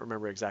 I don't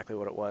remember exactly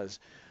what it was,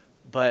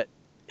 but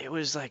it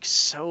was like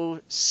so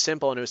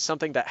simple, and it was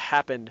something that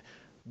happened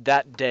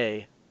that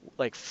day,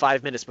 like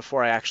 5 minutes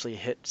before I actually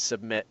hit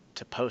submit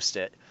to post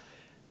it.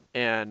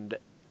 And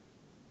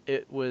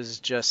it was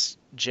just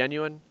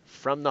genuine,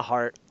 from the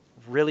heart,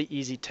 really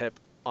easy tip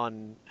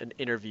on an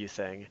interview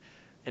thing,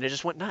 and it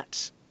just went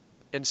nuts.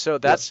 And so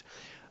Yep. that's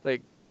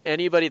like,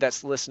 anybody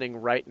that's listening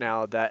right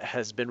now that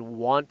has been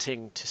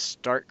wanting to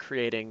start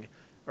creating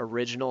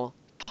original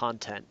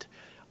content,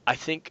 I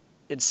think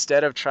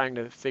instead of trying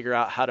to figure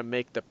out how to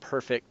make the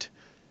perfect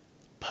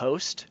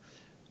post,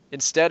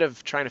 instead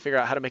of trying to figure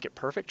out how to make it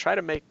perfect, try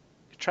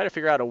to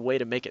figure out a way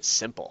to make it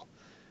simple.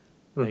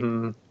 Like,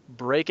 Hmm.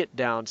 break it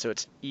down so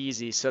it's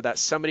easy, so that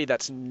somebody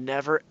that's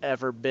never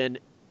ever been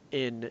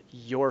in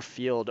your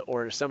field,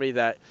 or somebody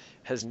that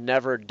has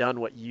never done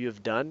what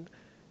you've done,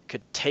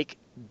 could take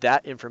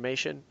that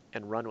information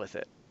and run with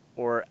it,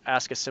 or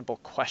ask a simple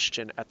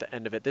question at the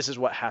end of it. This is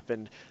what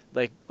happened,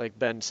 like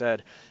Ben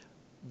said.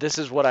 This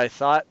is what I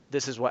thought.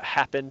 This is what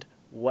happened.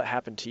 What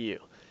happened to you?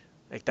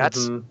 Like,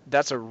 Hmm.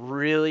 that's a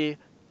really,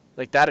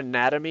 like, that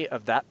anatomy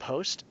of that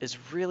post is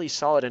really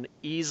solid and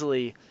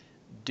easily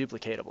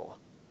duplicatable.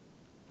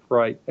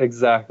 Right,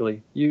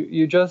 exactly.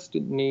 You just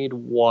need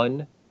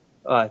one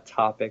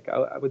topic.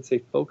 I would say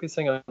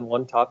focusing on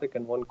one topic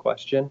and one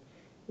question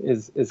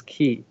is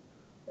key.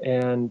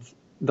 And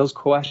those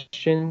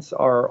questions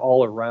are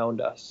all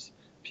around us.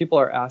 People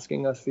are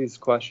asking us these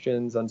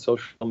questions on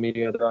social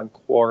media. They're on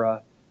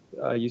Quora.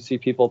 You see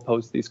people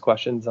post these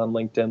questions on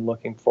LinkedIn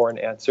looking for an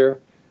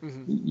answer.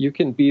 Hmm. You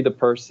can be the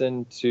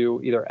person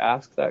to either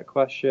ask that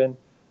question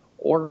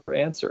or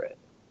answer it.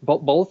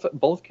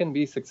 Both can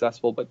be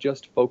successful, but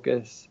just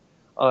focus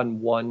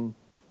on one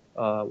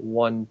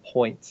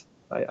point.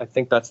 I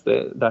think that's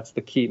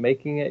the key,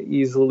 making it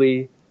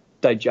easily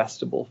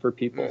digestible for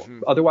people.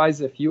 Hmm.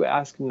 Otherwise, if you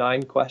ask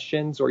 9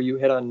 questions or you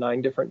hit on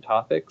 9 different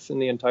topics in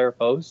the entire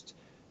post,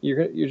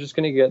 you're just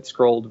going to get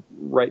scrolled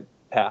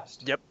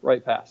Yep,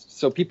 right past.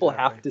 So people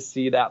exactly. have to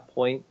see that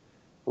point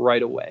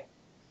right away.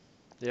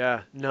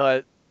 Yeah,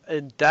 no,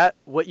 and that,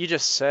 what you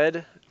just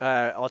said,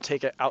 I'll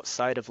take it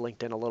outside of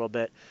LinkedIn a little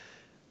bit.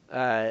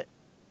 Uh,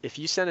 if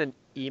you send an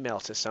email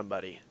to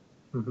somebody,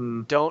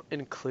 Hmm. don't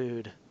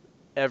include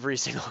every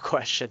single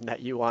question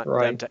that you want them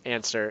Right. to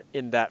answer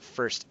in that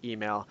first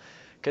email,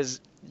 because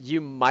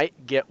you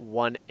might get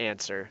one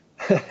answer,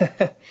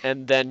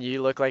 and then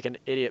you look like an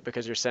idiot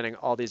because you're sending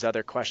all these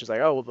other questions,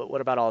 like, oh, but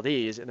what about all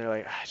these? And they're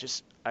like,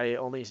 I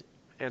only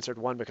answered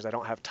one because I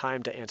don't have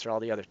time to answer all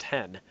the other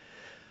 10.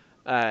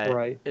 Uh,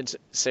 Right. and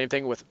same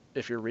thing with,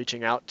 if you're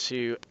reaching out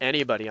to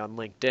anybody on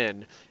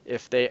LinkedIn,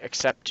 if they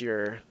accept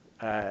your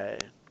uh,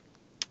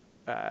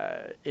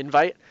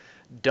 invite,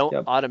 don't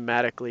Yep.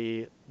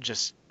 automatically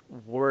just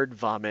word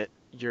vomit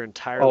your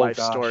entire Oh life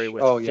story gosh.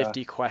 with Oh yeah.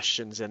 50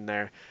 questions in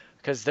there,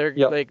 because they're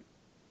Yep. like,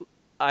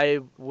 I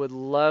would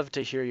love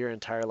to hear your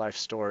entire life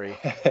story.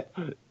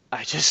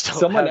 I just don't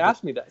Someone have the.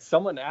 asked me that.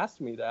 Someone asked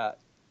me that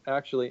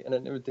actually in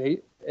an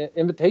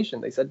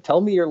invitation. They said, "Tell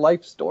me your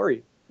life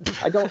story."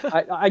 I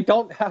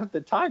don't have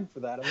the time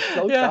for that. I'm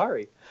so Yeah,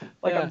 sorry.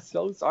 Like I'm yeah,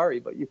 so sorry,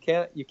 but you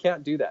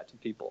can't do that to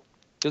people.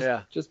 Just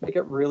yeah. just make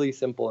it really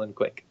simple and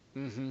quick.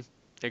 Hmm.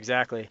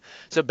 Exactly.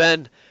 So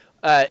Ben,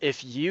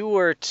 if you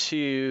were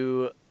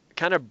to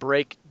kind of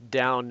break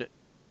down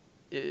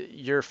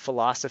your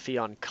philosophy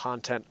on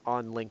content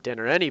on LinkedIn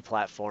or any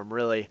platform,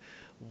 really,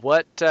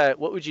 what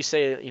would you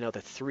say?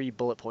 The 3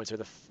 bullet points, or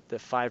the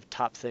 5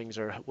 top things,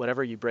 or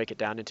whatever you break it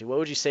down into. What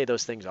would you say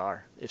those things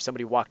are? If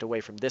somebody walked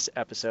away from this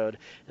episode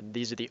and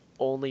these are the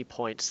only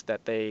points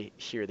that they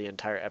hear the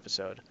entire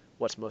episode,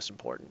 what's most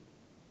important?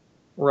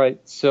 Right.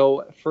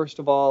 So first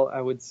of all, I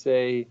would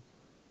say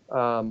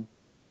um,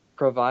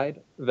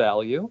 provide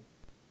value.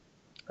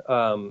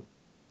 Um,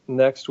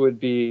 Next would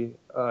be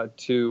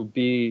to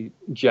be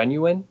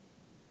genuine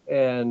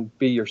and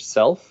be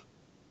yourself.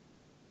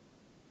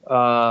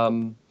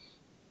 Um,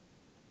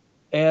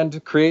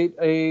 and create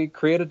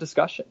a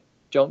discussion.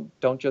 Don't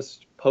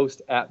just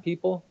post at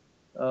people.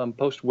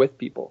 Post with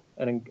people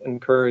and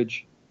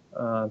encourage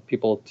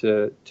people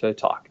to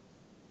talk.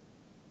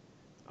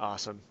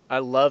 Awesome. I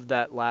love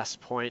that last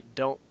point.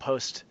 Don't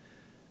post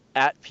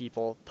at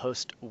people,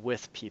 post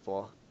with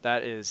people.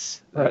 That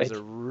is a Right.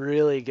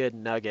 really good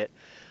nugget.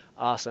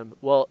 Awesome.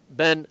 Well,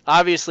 Ben,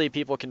 obviously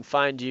people can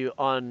find you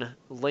on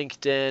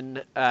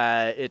LinkedIn.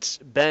 It's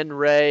Ben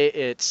Ray.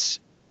 It's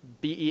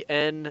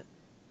BenRea,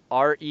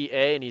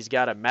 and he's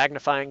got a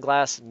magnifying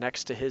glass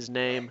next to his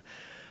name.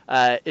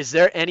 Is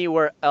there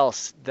anywhere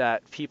else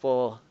that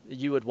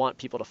you would want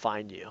people to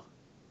find you?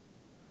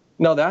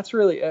 No, that's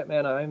really it,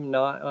 man. I'm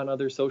not on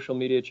other social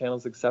media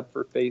channels except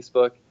for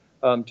Facebook.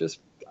 Just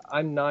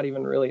I'm not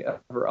even really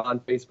ever on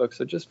Facebook,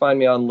 so just find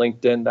me on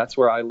LinkedIn. That's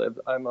where I live.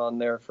 I'm on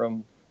there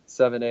from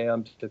 7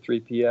 a.m. to 3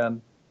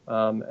 p.m.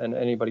 And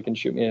anybody can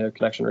shoot me a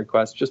connection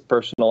request. Just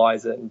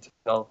personalize it and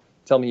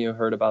tell me you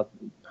heard about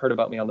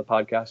me on the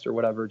podcast or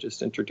whatever.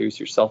 Just introduce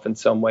yourself in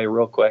some way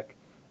real quick,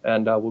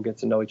 and we'll get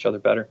to know each other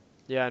better.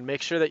 Yeah, and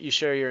make sure that you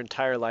share your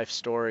entire life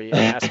story and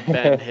ask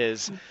Ben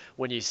his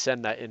when you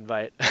send that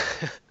invite.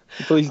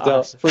 Please don't.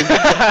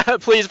 Awesome.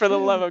 Please, for the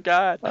love of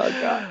God.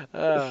 Oh,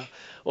 God.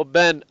 Well,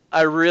 Ben,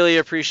 I really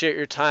appreciate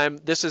your time.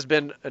 This has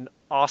been an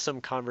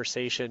awesome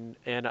conversation,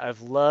 and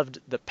I've loved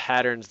the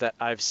patterns that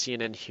I've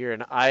seen in here,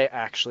 and I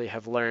actually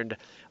have learned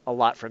a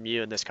lot from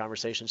you in this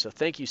conversation. So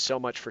thank you so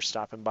much for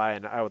stopping by,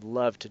 and I would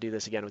love to do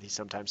this again with you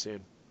sometime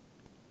soon.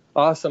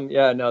 Awesome.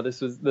 Yeah, no,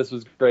 this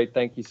was great.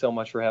 Thank you so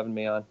much for having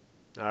me on.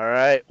 All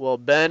right. Well,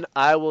 Ben,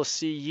 I will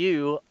see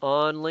you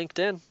on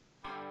LinkedIn.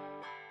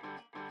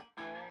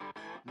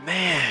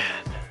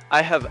 Man,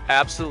 I have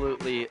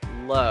absolutely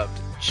loved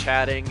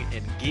chatting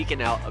and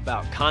geeking out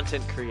about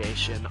content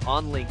creation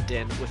on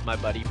LinkedIn with my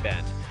buddy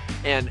Ben.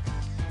 And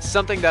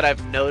something that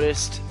I've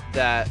noticed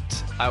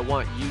that I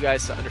want you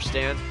guys to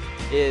understand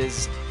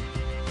is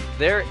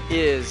there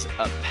is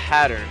a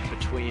pattern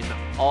between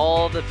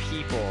all the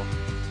people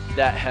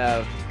that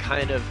have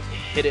kind of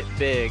hit it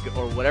big,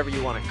 or whatever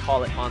you want to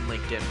call it, on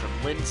LinkedIn,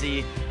 from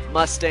Lindsay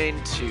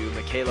Mustaine to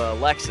Michaela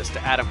Alexis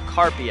to Adam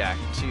Karpiak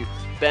to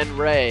Ben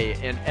Ray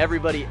and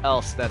everybody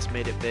else that's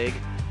made it big.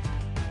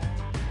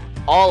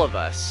 All of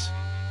us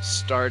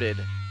started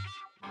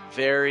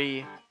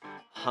very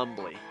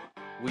humbly.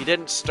 We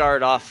didn't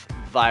start off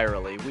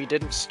virally. We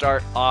didn't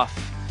start off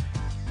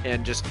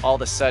and just all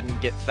of a sudden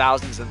get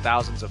thousands and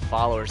thousands of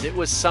followers. It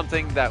was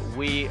something that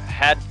we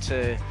had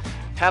to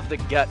have the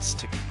guts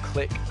to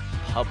click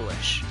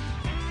publish,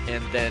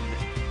 and then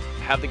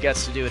have the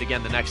guts to do it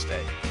again the next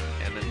day,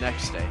 and the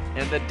next day,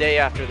 and the day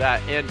after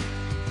that. And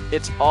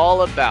it's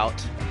all about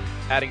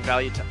adding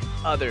value to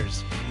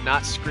others,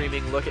 not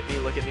screaming, look at me,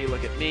 look at me,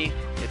 look at me.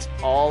 It's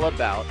all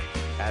about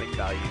adding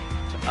value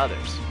to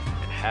others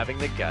and having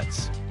the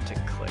guts to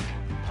click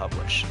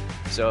publish.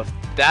 So if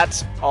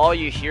that's all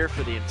you hear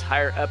for the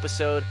entire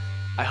episode,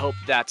 I hope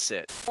that's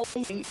it.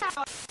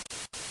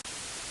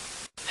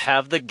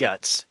 Have the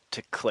guts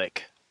to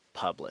click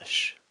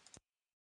publish.